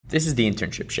This is the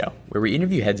Internship Show, where we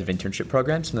interview heads of internship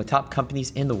programs from the top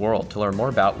companies in the world to learn more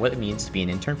about what it means to be an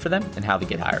intern for them and how to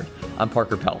get hired. I'm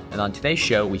Parker Pell, and on today's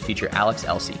show, we feature Alex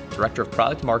Elsey, Director of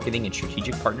Product Marketing and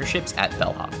Strategic Partnerships at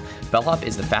Bellhop. Bellhop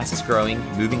is the fastest growing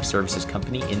moving services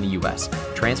company in the U.S.,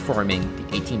 transforming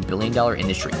the $18 billion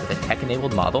industry with a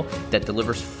tech-enabled model that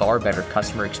delivers far better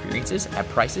customer experiences at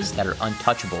prices that are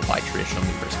untouchable by traditional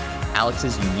movers.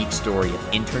 Alex's unique story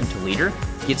of intern to leader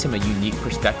gives him a unique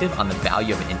perspective on the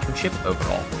value of an internship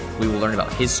overall. We will learn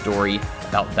about his story,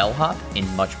 about Bellhop, and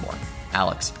much more.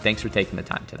 Alex, thanks for taking the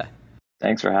time today.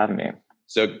 Thanks for having me.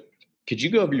 So could you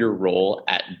go over your role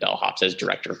at Bellhop as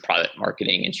Director of Product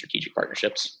Marketing and Strategic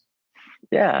Partnerships?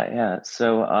 Yeah.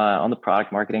 So on the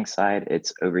product marketing side,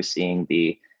 it's overseeing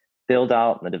the build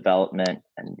out, the development,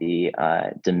 and the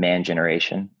demand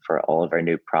generation for all of our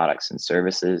new products and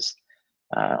services.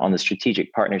 On the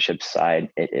strategic partnership side,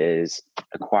 it is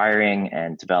acquiring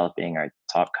and developing our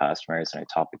top customers and our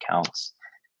top accounts,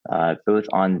 both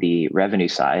on the revenue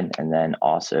side and then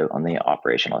also on the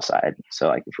operational side. So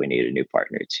like if we need a new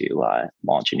partner to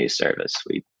launch a new service,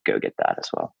 we go get that as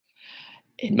well.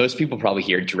 And most people probably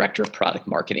hear Director of Product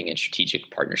Marketing and Strategic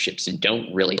Partnerships and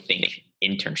don't really think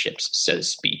internships, so to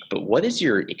speak. But what is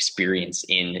your experience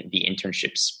in the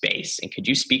internship space? And could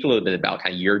you speak a little bit about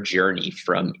kind of your journey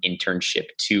from internship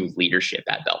to leadership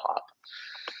at Bellhop?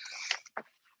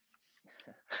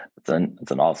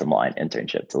 It's an awesome line,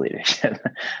 internship to leadership.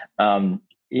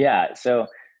 So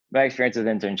my experience with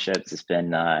internships has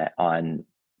been on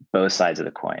both sides of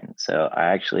the coin. So I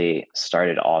actually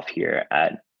started off here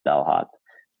at Bellhop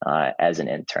as an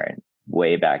intern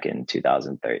way back in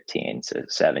 2013, so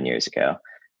 7 years ago,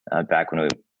 back when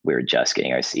we were just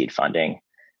getting our seed funding.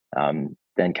 Then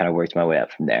kind of worked my way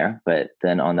up from there. But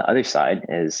then on the other side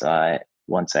is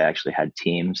once I actually had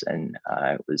teams and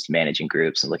was managing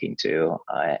groups and looking to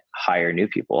hire new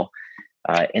people,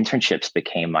 internships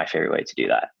became my favorite way to do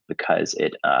that because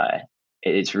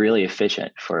it's really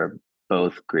efficient for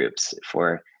both groups.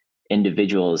 For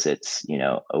individuals, it's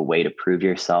a way to prove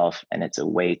yourself, and it's a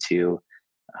way to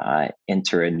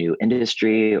enter a new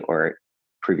industry or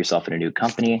prove yourself in a new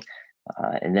company.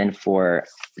 And then for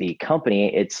the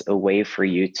company, it's a way for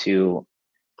you to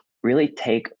really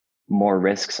take more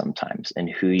risk sometimes in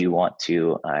who you want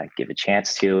to give a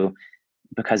chance to,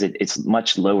 because it's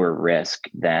much lower risk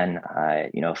than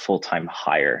a full-time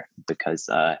hire, because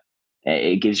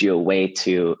it gives you a way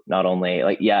to not only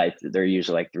they're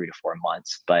usually like 3 to 4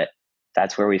 months, but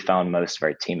that's where we found most of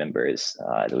our team members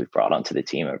that we've brought onto the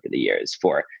team over the years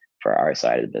for our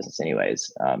side of the business anyways.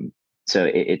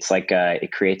 So it's like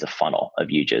it creates a funnel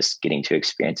of you just getting to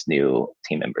experience new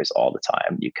team members all the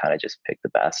time. You kind of just pick the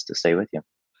best to stay with you.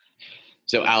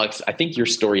 So Alex, I think your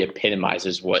story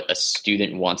epitomizes what a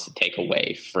student wants to take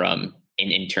away from an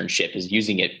internship, is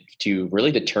using it to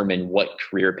really determine what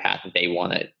career path they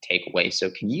want to take away.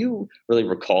 So can you really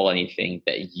recall anything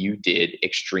that you did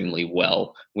extremely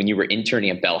well when you were interning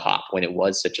at Bellhop, when it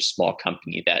was such a small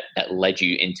company that led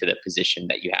you into the position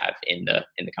that you have in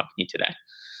the company today?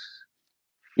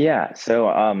 Yeah. So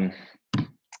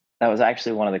that was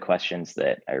actually one of the questions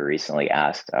that I recently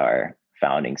asked our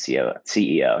founding CEO,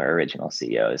 our original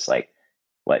CEO, is like,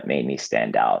 what made me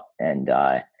stand out? And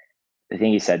the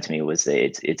thing he said to me was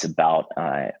that it's about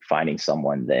finding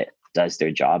someone that does their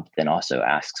job, then also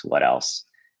asks what else.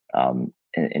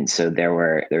 And so there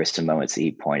were some moments that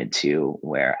he pointed to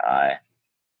where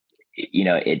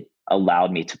it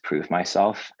allowed me to prove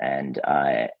myself. And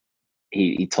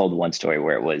he told one story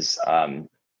where it was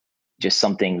just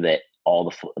something that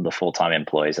all the full-time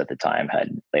employees at the time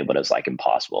had labeled as like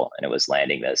impossible, and it was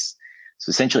landing this. So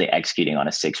essentially executing on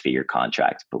a 6-figure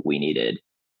contract, but we needed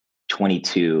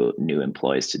 22 new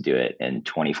employees to do it in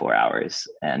 24 hours.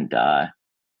 And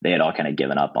they had all kind of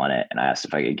given up on it. And I asked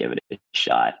if I could give it a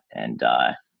shot. And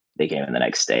they came in the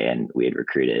next day, and we had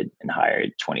recruited and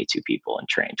hired 22 people and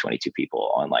trained 22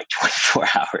 people on like 24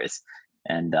 hours.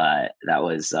 And that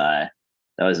was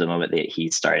the moment that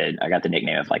he started. I got the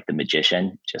nickname of like the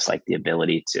magician, just like the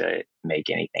ability to make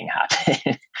anything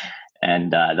happen.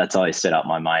 And that's always stood out in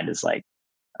my mind, is like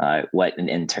what an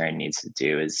intern needs to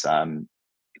do is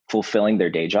fulfilling their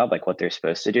day job, like what they're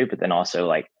supposed to do, but then also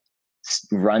like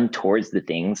run towards the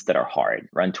things that are hard,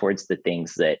 run towards the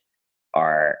things that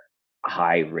are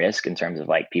high risk in terms of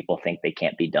like people think they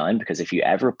can't be done. Because if you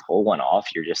ever pull one off,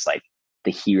 you're just like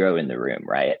the hero in the room,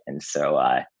 right? And so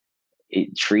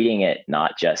treating it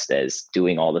not just as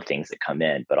doing all the things that come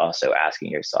in, but also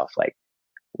asking yourself like,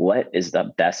 what is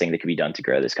the best thing that could be done to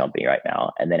grow this company right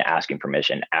now? And then asking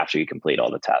permission after you complete all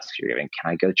the tasks you're given.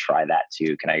 Can I go try that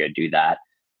too? Can I go do that?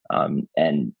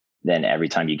 And then every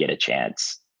time you get a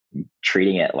chance,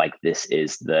 treating it like this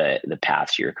is the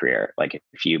path to your career. Like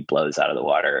if you blow this out of the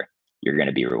water, you're going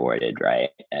to be rewarded, right?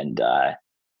 And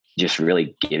just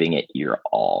really giving it your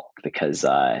all, because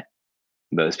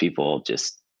most people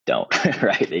just don't,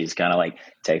 right? They just kind of like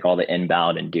take all the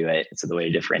inbound and do it. So the way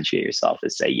to differentiate yourself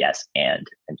is say yes and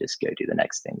just go do the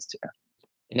next things too.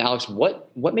 And Alex,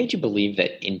 what made you believe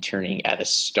that interning at a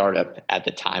startup at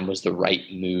the time was the right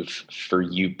move for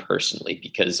you personally?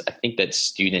 Because I think that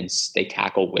students, they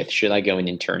tackle with, should I go and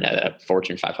intern at a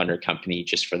Fortune 500 company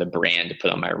just for the brand to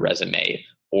put on my resume?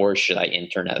 Or should I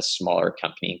intern at a smaller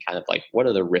company, and kind of like, what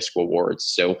are the risk rewards?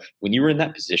 So when you were in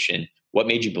that position, what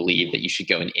made you believe that you should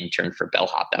go and intern for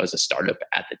Bellhop? That was a startup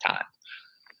at the time.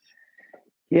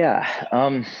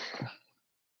 Yeah.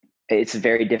 It's a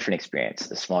very different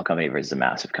experience, a small company versus a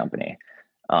massive company.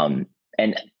 And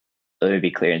let me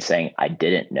be clear in saying I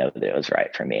didn't know that it was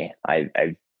right for me.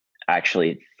 I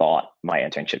actually thought my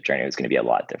internship journey was going to be a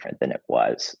lot different than it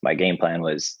was. My game plan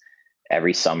was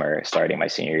every summer, starting my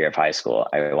senior year of high school,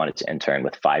 I wanted to intern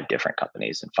with 5 different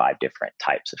companies and 5 different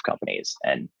types of companies.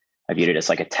 And I viewed it as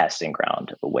like a testing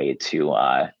ground, a way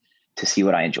to see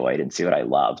what I enjoyed and see what I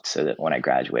loved, so that when I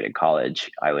graduated college,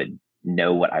 I would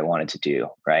know what I wanted to do,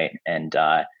 right? And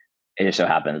it just so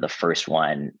happened that the first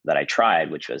one that I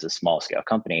tried, which was a small scale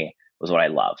company, was what I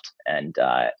loved. And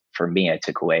for me, I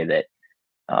took away that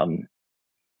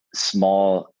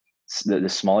small, the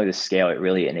smaller the scale, it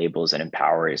really enables and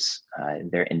empowers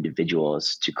their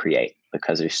individuals to create,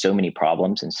 because there's so many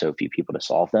problems and so few people to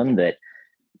solve them, that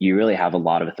you really have a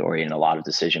lot of authority and a lot of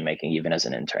decision making, even as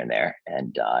an intern there.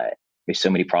 And there's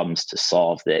so many problems to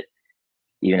solve that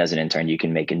even as an intern, you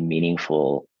can make a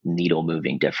meaningful needle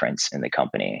moving difference in the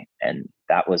company. And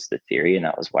that was the theory. And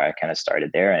that was why I kind of started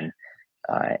there. And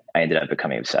I ended up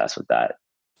becoming obsessed with that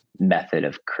method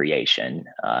of creation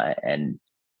and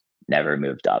never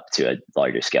moved up to a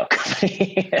larger scale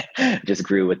company. Just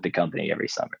grew with the company every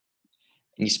summer.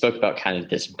 And you spoke about kind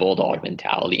of this bulldog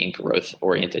mentality and growth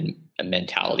oriented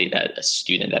mentality that a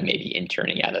student that may be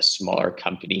interning at a smaller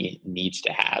company needs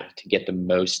to have to get the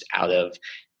most out of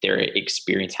their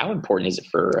experience. How important is it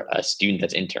for a student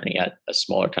that's interning at a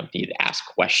smaller company to ask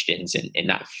questions and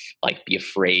not like be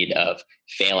afraid of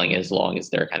failing, as long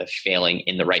as they're kind of failing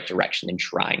in the right direction and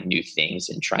trying new things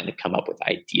and trying to come up with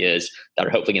ideas that are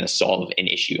hopefully going to solve an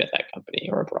issue at that company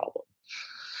or a problem?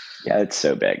 Yeah, it's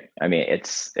so big. I mean,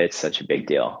 it's such a big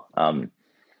deal.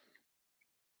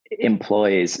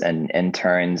 Employees and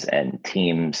interns and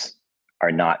teams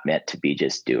are not meant to be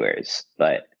just doers,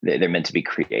 but they're meant to be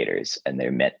creators, and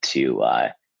they're meant to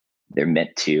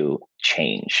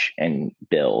change and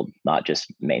build, not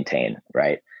just maintain,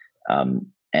 right?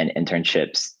 And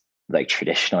internships like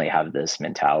traditionally have this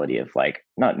mentality of like,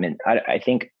 I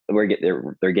think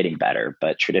they're getting better,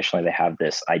 but traditionally they have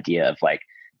this idea of like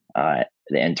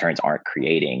the interns aren't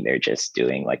creating, they're just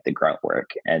doing like the grunt work.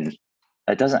 And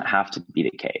that doesn't have to be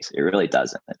the case. It really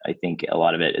doesn't. I think a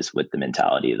lot of it is with the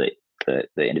mentality that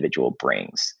the individual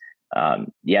brings.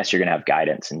 Yes, you're going to have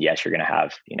guidance, and yes, you're going to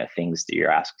have, things that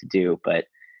you're asked to do, but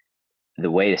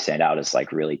the way to stand out is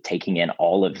like really taking in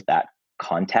all of that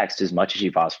context as much as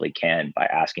you possibly can by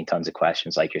asking tons of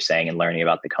questions, like you're saying, and learning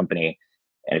about the company.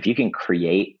 And if you can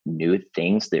create new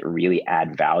things that really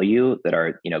add value, that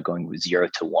are, going 0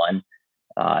 to 1,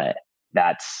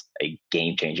 that's a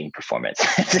game-changing performance.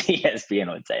 As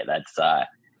ESPN would say,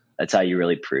 that's how you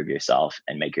really prove yourself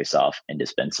and make yourself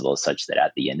indispensable, such that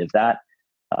at the end of that,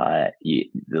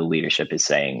 the leadership is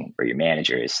saying, or your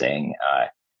manager is saying,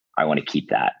 I want to keep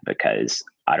that because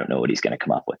I don't know what he's going to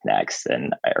come up with next,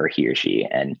 or he or she,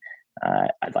 and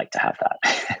I'd like to have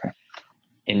that.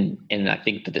 And I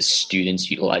think that the students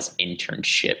utilize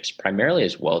internships primarily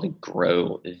as well to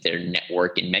grow their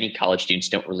network. And many college students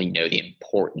don't really know the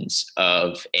importance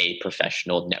of a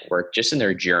professional network just in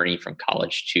their journey from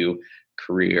college to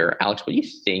career. Alex, what do you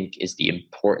think is the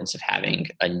importance of having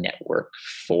a network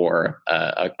for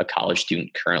a college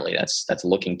student currently that's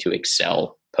looking to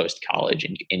excel post-college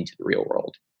and into the real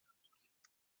world?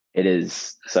 It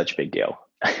is such a big deal.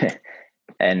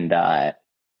 And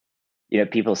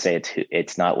people say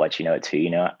it's not what you know, it's who you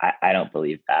know. I don't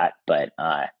believe that, but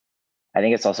I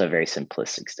think it's also a very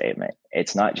simplistic statement.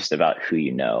 It's not just about who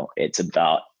you know. It's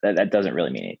about that doesn't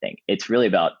really mean anything. It's really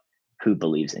about who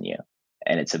believes in you,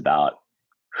 and it's about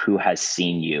who has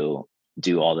seen you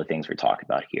do all the things we're talking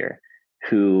about here.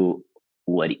 Who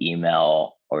would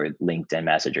email or LinkedIn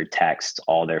message or text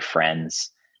all their friends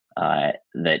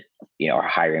that are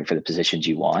hiring for the positions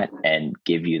you want, and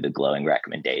give you the glowing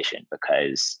recommendation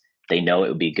because they know it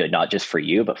would be good, not just for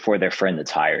you, but for their friend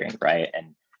that's hiring, right?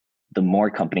 And the more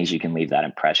companies you can leave that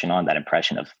impression on, that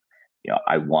impression of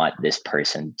I want this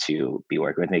person to be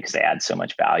working with me because they add so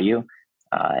much value.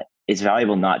 It's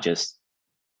valuable not just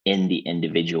in the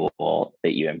individual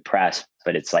that you impress,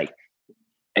 but it's like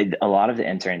a lot of the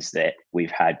interns that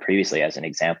we've had previously, as an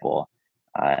example,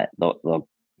 they'll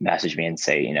message me and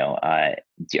say,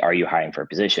 are you hiring for a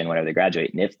position whenever they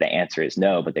graduate? And if the answer is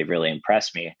no, but they've really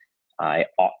impressed me, I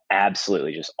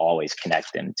absolutely just always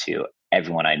connect them to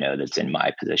everyone I know that's in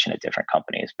my position at different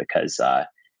companies, because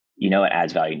it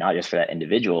adds value not just for that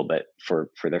individual, but for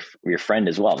your friend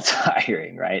as well that's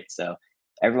hiring, right? So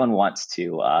everyone wants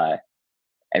to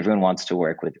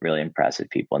work with really impressive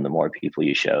people, and the more people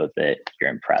you show that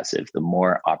you're impressive, the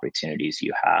more opportunities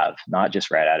you have, not just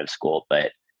right out of school,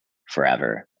 but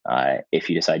forever. If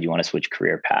you decide you want to switch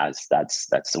career paths, that's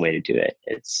the way to do it.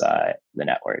 It's the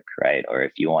network, right? Or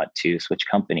if you want to switch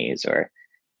companies or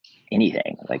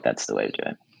anything, like that's the way to do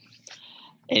it.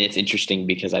 And it's interesting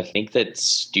because I think that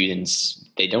students,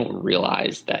 they don't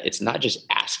realize that it's not just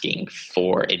asking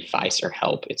for advice or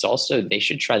help. It's also, they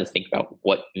should try to think about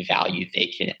what value they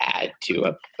can add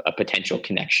to a potential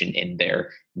connection in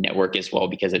their network as well,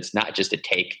 because it's not just a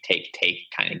take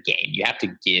kind of game. You have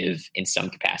to give in some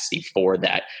capacity for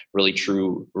that really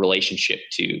true relationship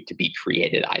to be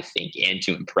created, I think, and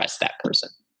to impress that person.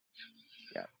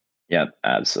 Yeah,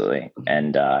 absolutely.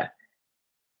 And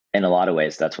in a lot of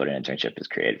ways, that's what an internship is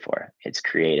created for. It's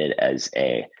created as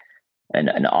in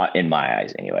my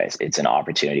eyes anyways, it's an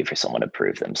opportunity for someone to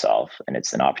prove themselves. And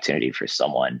it's an opportunity for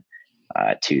someone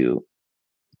to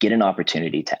get an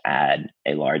opportunity to add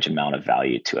a large amount of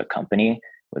value to a company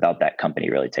without that company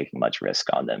really taking much risk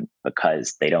on them,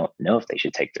 because they don't know if they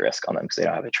should take the risk on them because they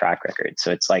don't have a track record.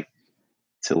 So it's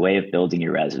a way of building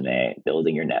your resume,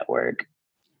 building your network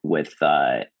with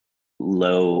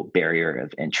low barrier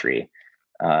of entry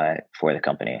for the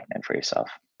company and for yourself.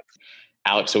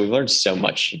 Alex, so we've learned so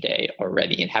much today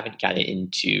already and haven't gotten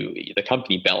into the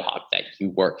company Bellhop that you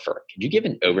work for. Could you give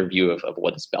an overview of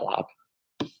what is Bellhop?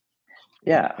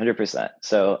 Yeah, 100%.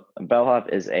 So Bellhop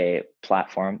is a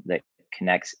platform that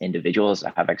connects individuals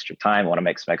that have extra time, want to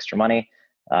make some extra money,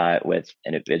 with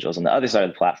individuals on the other side of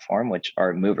the platform, which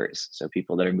are movers. So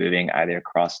people that are moving either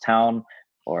across town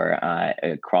or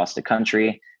across the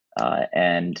country.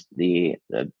 And the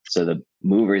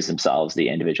movers themselves, the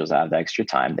individuals that have the extra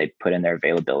time, they put in their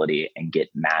availability and get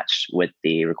matched with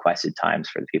the requested times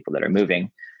for the people that are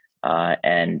moving.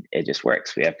 And it just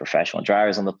works. We have professional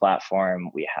drivers on the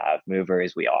platform. We have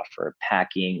movers. We offer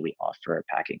packing. We offer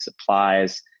packing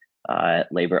supplies,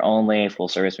 labor only, full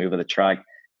service move with a truck.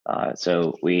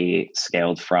 So we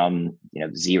scaled from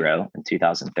 0 in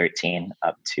 2013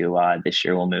 up to this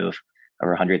year we'll move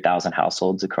over 100,000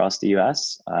 households across the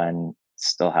US and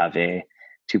still have a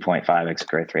 2.5x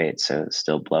growth rate. So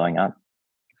still blowing up.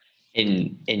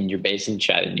 And you're based in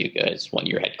Chattanooga, is one of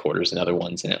your headquarters, and other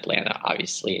ones in Atlanta,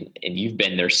 obviously. And you've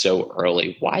been there so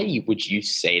early. Why would you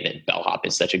say that Bellhop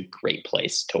is such a great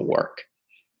place to work?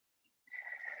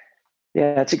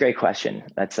 Yeah, that's a great question.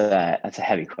 That's a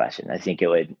heavy question. I think it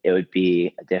would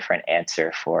be a different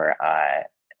answer for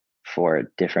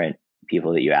different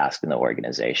people that you ask in the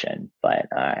organization, but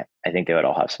I think they would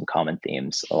all have some common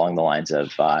themes along the lines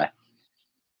of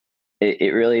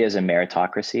it really is a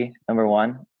meritocracy. Number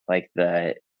one, like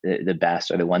the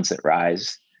best are the ones that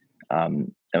rise,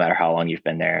 no matter how long you've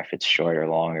been there, if it's short or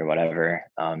long or whatever.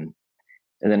 And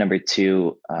then number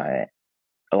two, a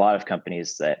lot of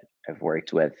companies that I've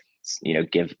worked with,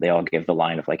 they all give the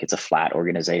line of like it's a flat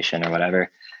organization or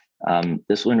whatever.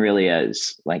 This one really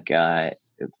is like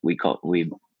we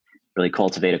really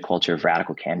cultivate a culture of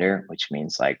radical candor, which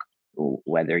means like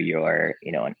whether you're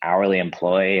an hourly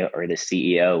employee or the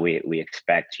CEO, we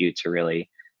expect you to really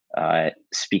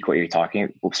speak what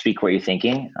you're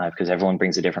thinking, because everyone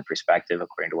brings a different perspective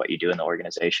according to what you do in the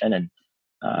organization,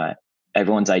 and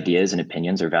everyone's ideas and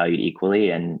opinions are valued equally,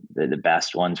 and the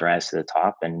best ones rise to the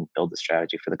top and build the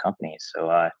strategy for the company. So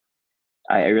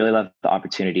I really love the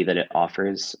opportunity that it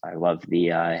offers. I love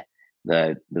the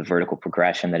vertical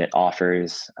progression that it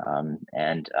offers.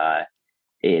 And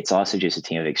it's also just a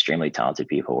team of extremely talented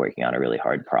people working on a really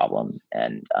hard problem.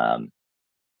 And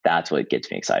that's what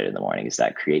gets me excited in the morning, is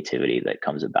that creativity that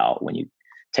comes about when you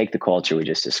take the culture we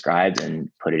just described and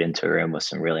put it into a room with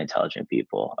some really intelligent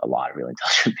people, a lot of really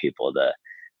intelligent people, the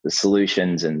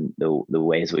solutions and the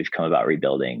ways we've come about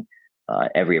rebuilding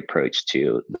every approach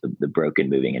to the broken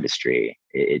moving industry.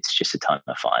 It's just a ton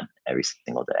of fun every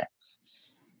single day.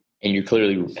 And you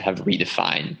clearly have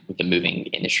redefined the moving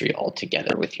industry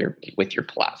altogether with your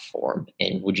platform.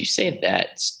 And would you say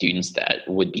that students that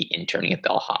would be interning at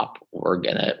Bellhop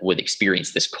would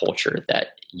experience this culture that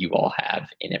you all have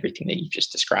in everything that you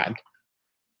just described?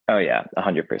 Oh yeah,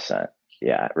 100%.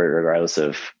 Yeah, regardless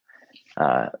of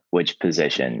which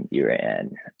position you're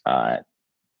in.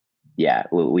 Yeah,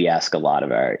 we ask a lot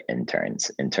of our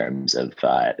interns in terms of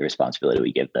the responsibility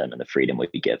we give them and the freedom we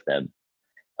give them.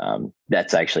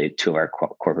 That's actually two of our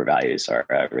corporate values are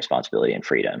responsibility and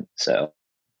freedom. So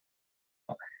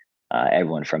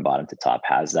everyone from bottom to top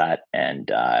has that, and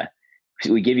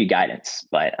we give you guidance,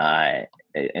 but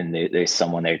and there's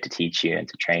someone there to teach you and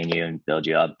to train you and build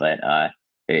you up. But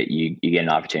you get an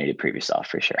opportunity to prove yourself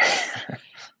for sure.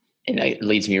 And that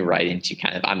leads me right into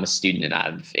kind of, I'm a student and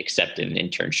I've accepted an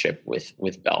internship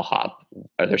with Bellhop.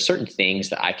 Are there certain things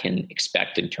that I can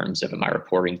expect in terms of, am I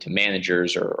reporting to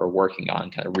managers or working on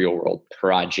kind of real world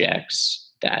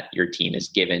projects that your team has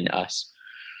given us?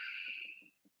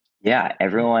 Yeah,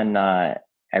 everyone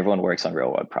works on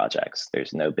real world projects.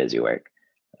 There's no busy work.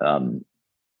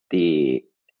 The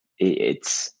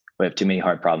it's We have too many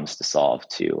hard problems to solve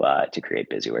to create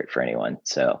busy work for anyone.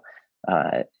 So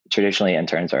traditionally,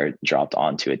 interns are dropped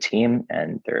onto a team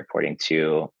and they're reporting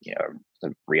to a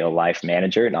real life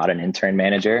manager, not an intern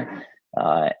manager.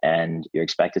 And you're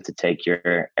expected to take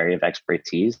your area of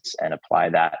expertise and apply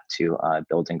that to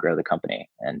build and grow the company.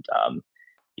 And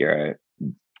you're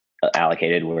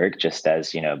allocated work just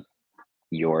as the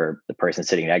person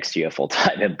sitting next to you, a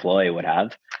full-time employee, would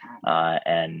have.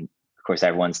 And of course,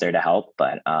 everyone's there to help,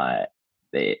 but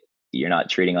you're not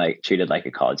treated like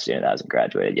a college student that hasn't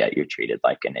graduated yet. You're treated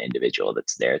like an individual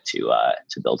that's there to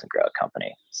build and grow a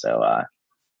company. So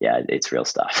yeah, it's real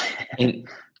stuff. And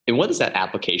what does that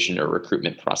application or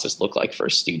recruitment process look like for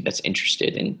a student that's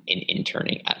interested in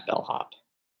interning at Bellhop?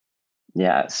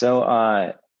 Yeah,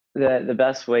 so the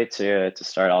best way to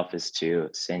start off is to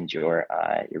send your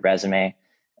resume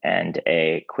and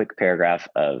a quick paragraph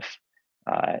of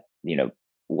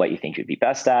what you think you'd be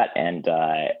best at and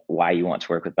why you want to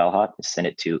work with Bellhop. Send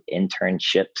it to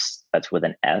internships, that's with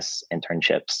an S,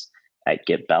 internships at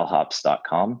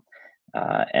getbellhops.com.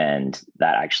 And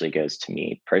that actually goes to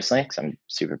me personally because I'm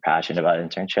super passionate about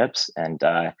internships, and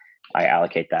I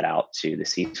allocate that out to the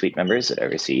C-suite members that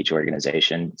oversee each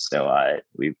organization. So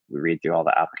we read through all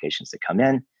the applications that come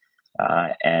in,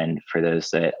 and for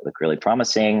those that look really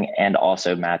promising and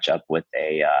also match up with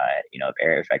a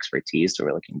area of expertise that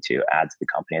we're looking to add to the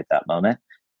company at that moment,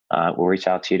 we'll reach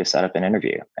out to you to set up an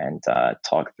interview and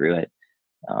talk through it,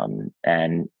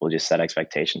 and we'll just set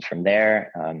expectations from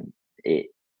there.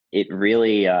 It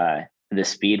really the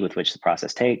speed with which the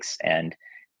process takes and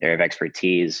area of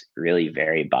expertise really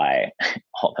vary by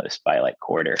almost by like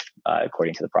quarter,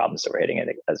 according to the problems that we're hitting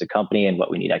as a company and what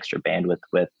we need extra bandwidth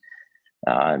with.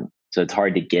 So it's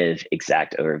hard to give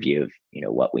exact overview of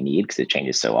what we need because it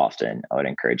changes so often. I would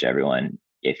encourage everyone,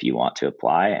 if you want to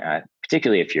apply,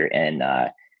 particularly if you're in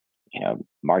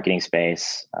marketing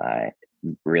space,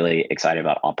 really excited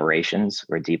about operations.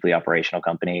 We're a deeply operational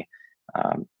company,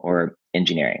 or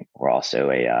engineering. We're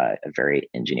also a very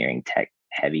engineering tech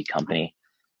heavy company.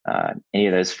 Any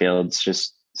of those fields,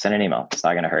 just send an email. It's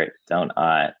not going to hurt.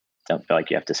 Don't feel like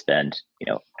you have to spend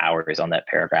hours on that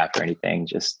paragraph or anything.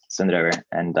 Just send it over,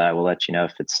 and we'll let you know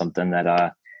if it's something that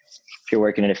if you're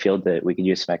working in a field that we could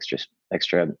use some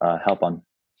extra help on.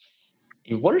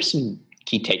 And what are some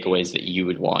key takeaways that you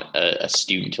would want a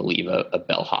student to leave a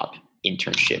Bellhop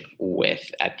internship with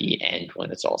at the end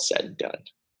when it's all said and done?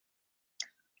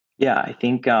 Yeah, I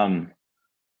think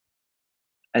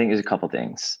there's a couple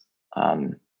things.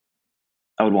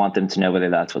 I would want them to know whether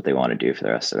that's what they want to do for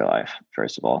the rest of their life.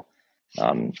 First of all,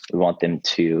 we want them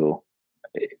to.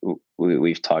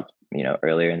 We've talked,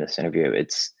 earlier in this interview.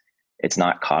 It's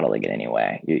not coddling in any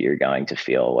way. You're going to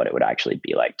feel what it would actually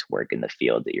be like to work in the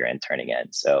field that you're interning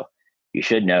in. So you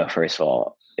should know, first of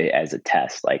all, as a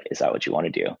test, like, is that what you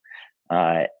want to do?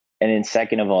 And then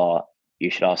second of all,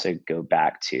 you should also go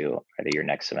back to either your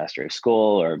next semester of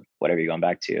school or whatever you're going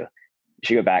back to. You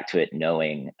should go back to it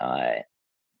knowing,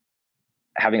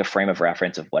 having a frame of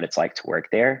reference of what it's like to work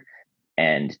there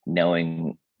and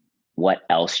knowing what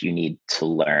else you need to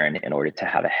learn in order to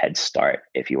have a head start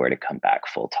if you were to come back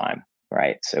full time,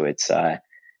 right? So it's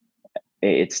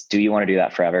do you want to do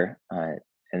that forever? And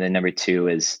then number two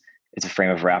is it's a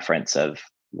frame of reference of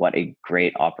what a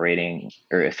great operating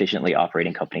or efficiently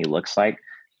operating company looks like,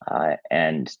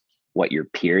 and what your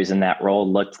peers in that role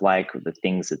looked like, the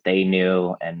things that they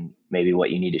knew, and maybe what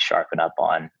you need to sharpen up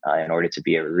on in order to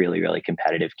be a really, really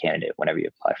competitive candidate whenever you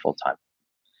apply full time.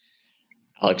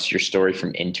 Alex, your story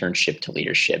from internship to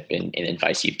leadership and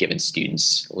advice you've given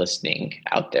students listening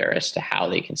out there as to how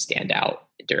they can stand out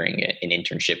during an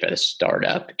internship at a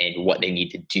startup and what they need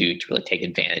to do to really take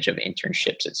advantage of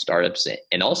internships at startups,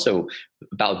 and also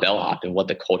about Bellhop and what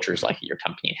the culture is like at your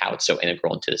company and how it's so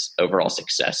integral into this overall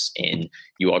success in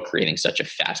you all creating such a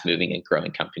fast moving and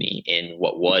growing company in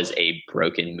what was a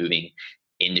broken moving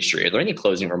industry. Are there any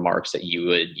closing remarks that you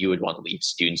would want to leave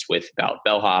students with about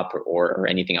Bellhop or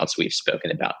anything else we've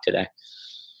spoken about today?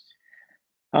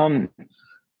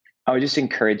 I would just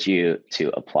encourage you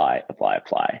to apply.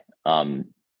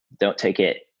 Don't take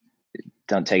it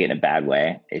in a bad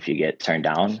way if you get turned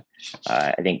down.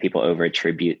 I think people over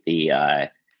attribute the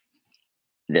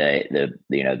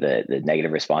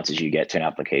negative responses you get to an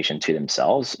application to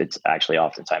themselves. It's actually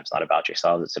oftentimes not about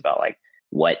yourselves. It's about like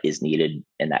what is needed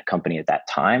in that company at that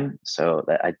time. So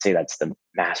I'd say that's the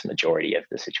vast majority of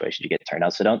the situations you get turned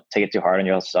down. So don't take it too hard on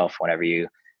yourself whenever you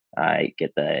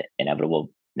get the inevitable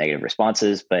negative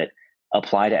responses, but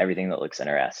apply to everything that looks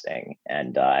interesting.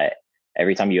 And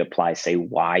every time you apply, say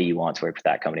why you want to work for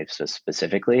that company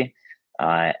specifically.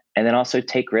 And then also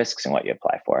take risks in what you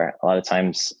apply for. A lot of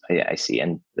times I see,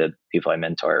 and the people I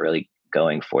mentor are really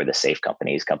going for the safe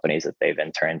companies that they've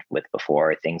interned with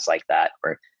before, things like that,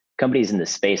 or companies in the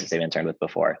space that they've interned with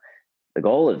before. The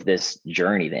goal of this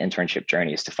journey, the internship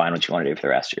journey, is to find what you want to do for the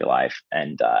rest of your life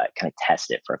and kind of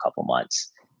test it for a couple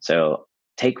months. So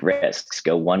take risks,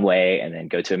 go one way and then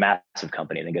go to a massive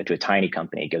company, then go to a tiny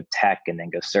company, go tech and then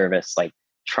go service. Like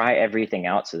try everything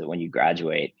out so that when you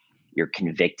graduate, you're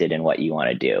convicted in what you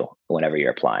want to do whenever you're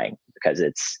applying, because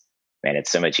it's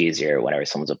so much easier whenever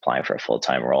someone's applying for a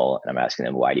full-time role and I'm asking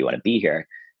them, why do you want to be here?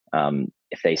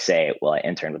 If they say, well, I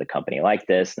interned with a company like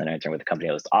this, and then I interned with a company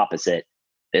that was the opposite.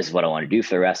 This is what I want to do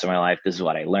for the rest of my life. This is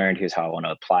what I learned. Here's how I want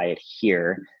to apply it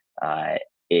here.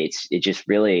 It just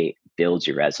really builds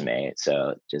your resume.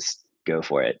 So just go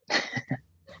for it.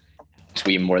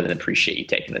 We more than appreciate you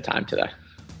taking the time today.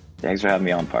 Thanks for having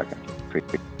me on, Parker.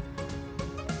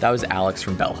 That was Alex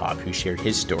from Bellhop, who shared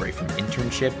his story from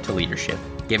internship to leadership,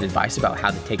 gave advice about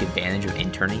how to take advantage of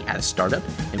interning at a startup,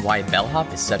 and why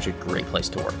Bellhop is such a great place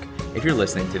to work. If you're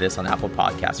listening to this on Apple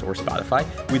Podcasts or Spotify,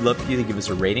 we'd love for you to give us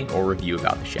a rating or review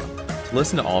about the show. To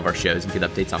listen to all of our shows and get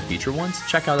updates on future ones,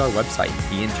 check out our website,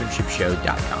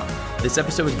 theinternshipshow.com. This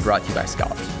episode was brought to you by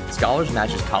Scholars. Scholars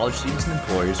matches college students and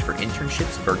employers for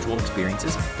internships, virtual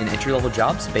experiences, and entry-level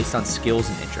jobs based on skills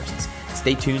and interests.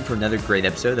 Stay tuned for another great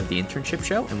episode of The Internship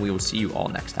Show, and we will see you all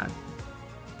next time.